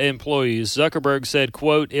Meta employees. Zuckerberg said,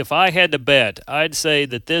 quote, "If I had to bet, I'd say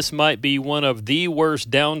that this might be one of the worst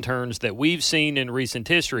downturns that we've seen in recent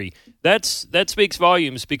history." That speaks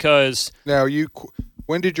volumes because... Now,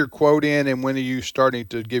 when did your quote end and when are you starting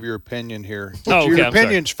to give your opinion here? Oh, okay, your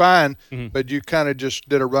opinion's fine, Mm-hmm. but you kind of just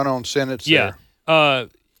did a run-on sentence there.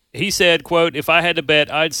 He said, quote, "If I had to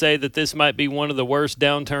bet, I'd say that this might be one of the worst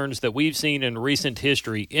downturns that we've seen in recent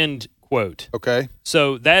history," end quote. Okay.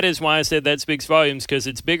 So that is why I said that speaks volumes, because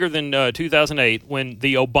it's bigger than 2008 when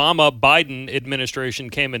the Obama-Biden administration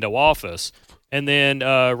came into office. And then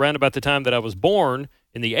around about the time that I was born,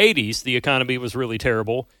 in the 80s, the economy was really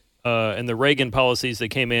terrible, and the Reagan policies that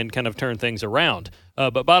came in kind of turned things around.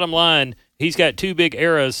 But bottom line, he's got 2 big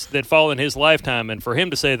eras that fall in his lifetime, and for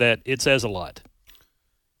him to say that, it says a lot.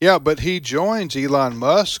 Yeah, but he joins Elon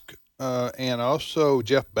Musk and also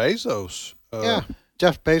Jeff Bezos.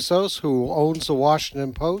 Jeff Bezos, who owns the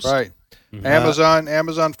Washington Post. Right. Mm-hmm.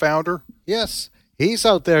 Amazon founder. Yes. He's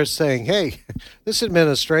out there saying, hey, this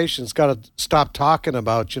administration's got to stop talking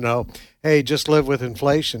about, hey, just live with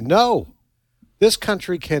inflation. No. This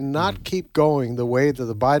country cannot keep going the way that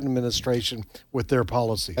the Biden administration with their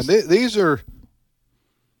policies. And these are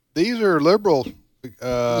liberal.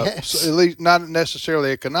 Yes. At least not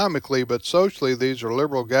necessarily economically, but socially, these are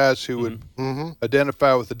liberal guys who would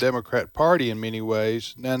identify with the Democrat Party in many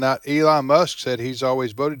ways. Now, not Elon Musk said he's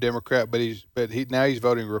always voted Democrat, but now he's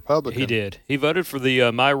voting Republican. He did. He voted for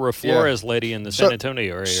the Myra Flores lady in the San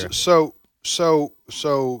Antonio area. So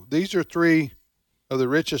these are 3 of the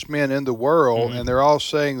richest men in the world, and they're all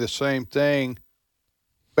saying the same thing.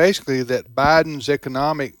 Basically, that Biden's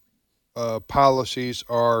economic policies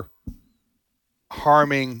are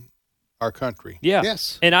harming our country. Yeah.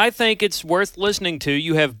 Yes. And I think it's worth listening to.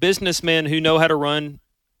 You have businessmen who know how to run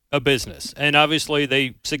a business, and obviously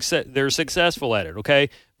they're successful at it, okay?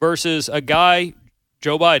 Versus a guy,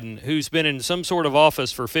 Joe Biden, who's been in some sort of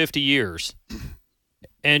office for 50 years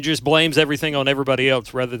and just blames everything on everybody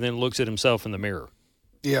else rather than looks at himself in the mirror.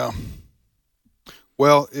 Yeah.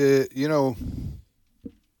 Well,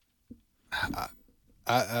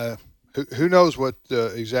 who knows what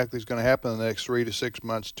exactly is going to happen in the next 3 to 6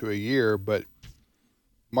 months to a year, but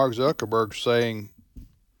Mark Zuckerberg saying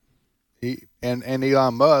and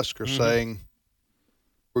Elon Musk are saying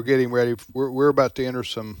we're getting ready. We're about to enter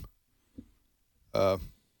some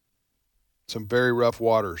very rough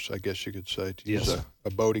waters, I guess you could say, to use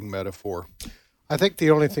a boating metaphor. I think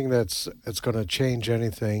the only thing that's going to change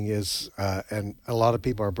anything is, and a lot of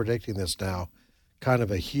people are predicting this now, kind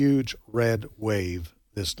of a huge red wave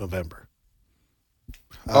this November.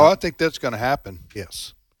 I think that's going to happen.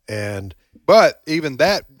 Yes. But even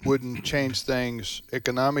that wouldn't change things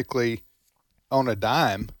economically on a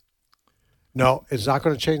dime. No, it's not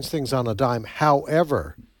going to change things on a dime.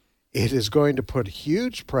 However, it is going to put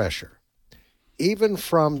huge pressure, even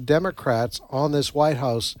from Democrats on this White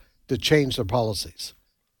House, to change their policies.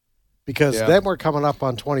 Because then we're coming up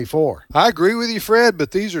on 24. I agree with you, Fred,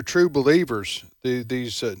 but these are true believers.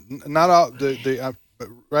 These not all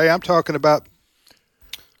Ray, I'm talking about,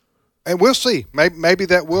 and we'll see. Maybe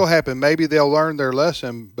that will happen. Maybe they'll learn their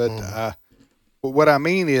lesson. But what I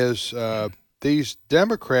mean is these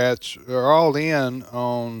Democrats are all in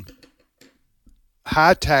on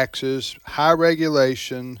high taxes, high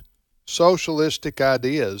regulation, socialistic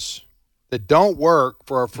ideas that don't work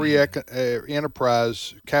for a free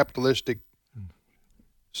enterprise capitalistic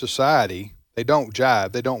society. They don't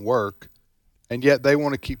jive. They don't work. And yet they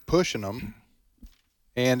want to keep pushing them.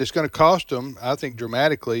 And it's going to cost them, I think,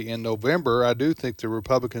 dramatically in November. I do think the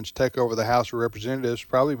Republicans take over the House of Representatives,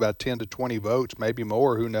 probably about 10 to 20 votes, maybe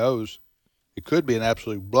more. Who knows? It could be an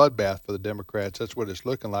absolute bloodbath for the Democrats. That's what it's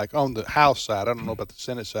looking like on the House side. I don't know about the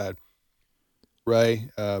Senate side, Ray.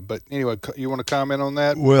 But anyway, you want to comment on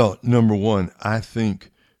that? Well, number one, I think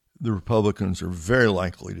the Republicans are very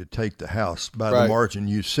likely to take the House by the margin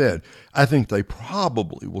you said. I think they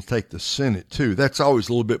probably will take the Senate too. That's always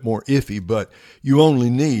a little bit more iffy, but you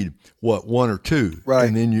only need one or two, right?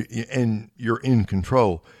 And then you're in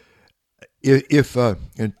control. If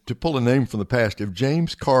and to pull a name from the past, if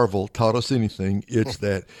James Carville taught us anything, it's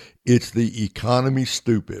that it's the economy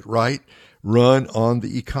stupid, right? Run on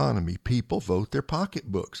the economy. People vote their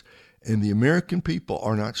pocketbooks, and the American people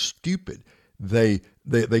are not stupid. They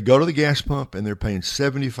go to the gas pump and they're paying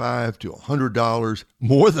 $75 to $100,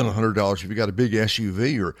 more than $100 if you got a big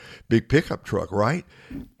SUV or big pickup truck, right?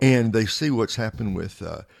 And they see what's happened with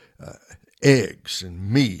eggs and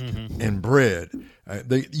meat and bread.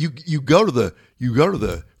 You go to the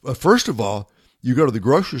first of all, you go to the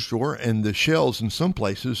grocery store and the shelves in some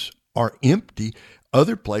places are empty.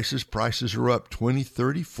 Other places prices are up 20,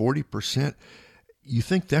 30, 40%. You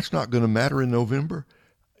think that's not going to matter in November?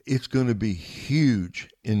 It's going to be huge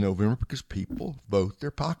in November because people vote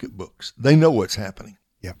their pocketbooks. They know what's happening.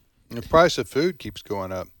 Yeah. And the price of food keeps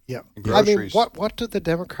going up. Yeah. Groceries. I mean, what do the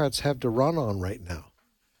Democrats have to run on right now?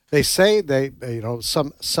 They say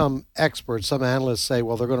some experts, some analysts say,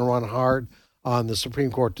 well, they're going to run hard on the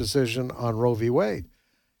Supreme Court decision on Roe v. Wade.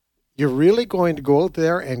 You're really going to go out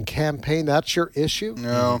there and campaign? That's your issue?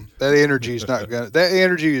 No, that energy is not going to. That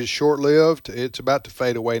energy is short-lived. It's about to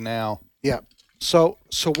fade away now. Yeah. So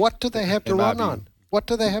what do they have to run on? What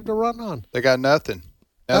do they have to run on? They got nothing.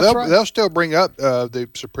 Now they'll still bring up the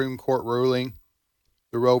Supreme Court ruling,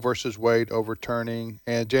 the Roe versus Wade overturning,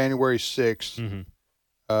 and January 6th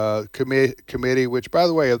committee. Which, by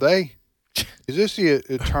the way, is this the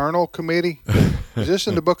Eternal Committee? Is this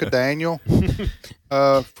in the Book of Daniel?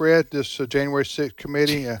 Fred, this January 6th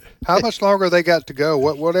committee. How much longer they got to go?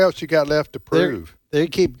 What else you got left to prove? They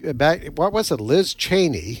keep back. What was it? Liz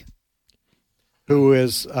Cheney, who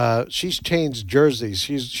is she's changed jerseys.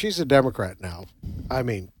 She's a Democrat now. I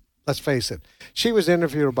mean, let's face it. She was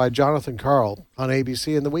interviewed by Jonathan Karl on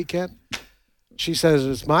ABC in the weekend. She says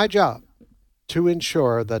it's my job to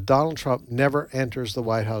ensure that Donald Trump never enters the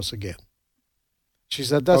White House again. She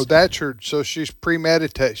said that's her. So she's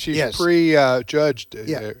premeditated. She's prejudged.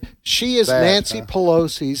 Yeah. She is Nancy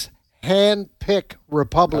Pelosi's hand-picked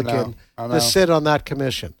Republican to sit on that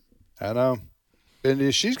commission. I know.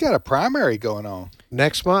 And she's got a primary going on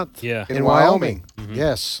next month. Yeah. In Wyoming. Mm-hmm.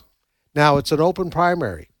 Yes. Now it's an open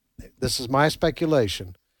primary. This is my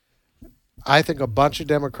speculation. I think a bunch of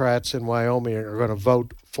Democrats in Wyoming are going to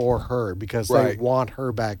vote for her because they want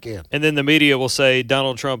her back in. And then the media will say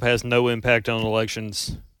Donald Trump has no impact on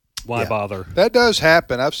elections. Why bother? That does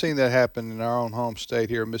happen. I've seen that happen in our own home state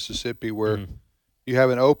here in Mississippi where you have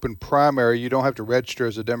an open primary. You don't have to register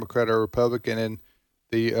as a Democrat or Republican, and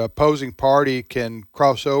the opposing party can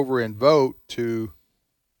cross over and vote to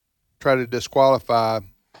try to disqualify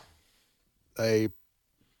a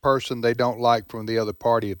person they don't like from the other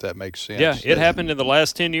party, if that makes sense. Yeah, it happened in the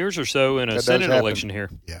last 10 years or so in a Senate election here.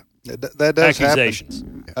 Yeah, that does Accusations.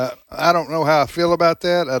 happen. I don't know how I feel about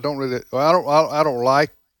that. I don't really. Well, I don't like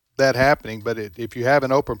that happening. But if you have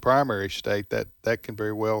an open primary state, that can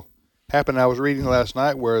very well happen. I was reading last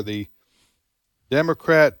night where the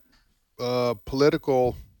Democrat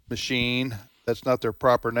political machine, that's not their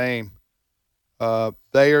proper name,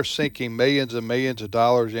 they are sinking millions and millions of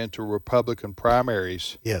dollars into Republican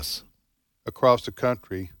primaries. Yes. Across the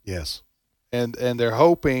country. Yes. And they're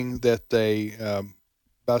hoping that they,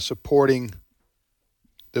 by supporting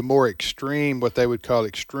the more extreme, what they would call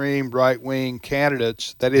extreme right-wing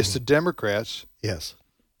candidates, that is the Democrats. Yes.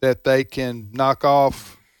 That they can knock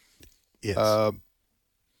off yes.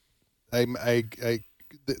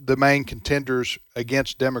 The main contenders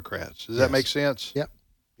against Democrats. Does that make sense? Yep.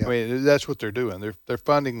 I mean, that's what they're doing. They're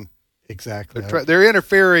funding. Exactly. They're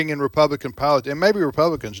interfering in Republican politics, and maybe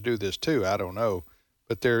Republicans do this too. I don't know,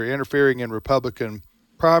 but they're interfering in Republican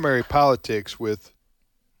primary politics with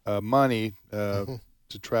money to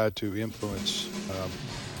try to influence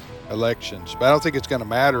elections. But I don't think it's going to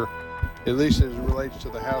matter, at least as it relates to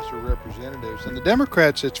the House of Representatives. And the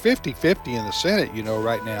Democrats, it's 50-50 in the Senate,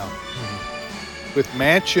 right now. With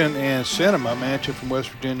Manchin and Sinema, Manchin from West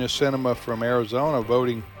Virginia, Sinema from Arizona,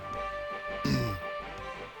 voting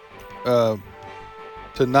to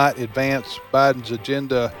not advance Biden's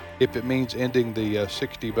agenda if it means ending the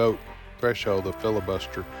 60-vote threshold, the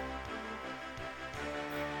filibuster.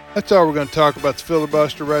 That's all we're going to talk about, the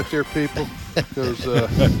filibuster right there, people. Because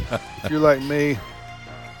if you're like me,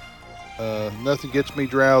 nothing gets me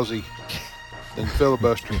drowsy than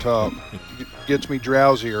filibuster talk. It gets me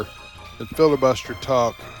drowsier than filibuster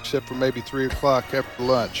talk, except for maybe 3 o'clock after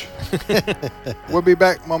lunch. We'll be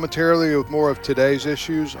back momentarily with more of today's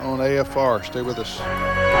issues on AFR. Stay with us.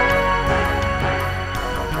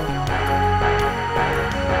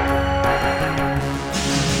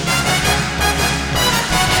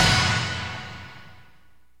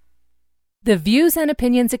 The views and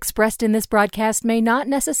opinions expressed in this broadcast may not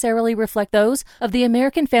necessarily reflect those of the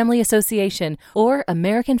American Family Association or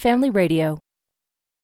American Family Radio.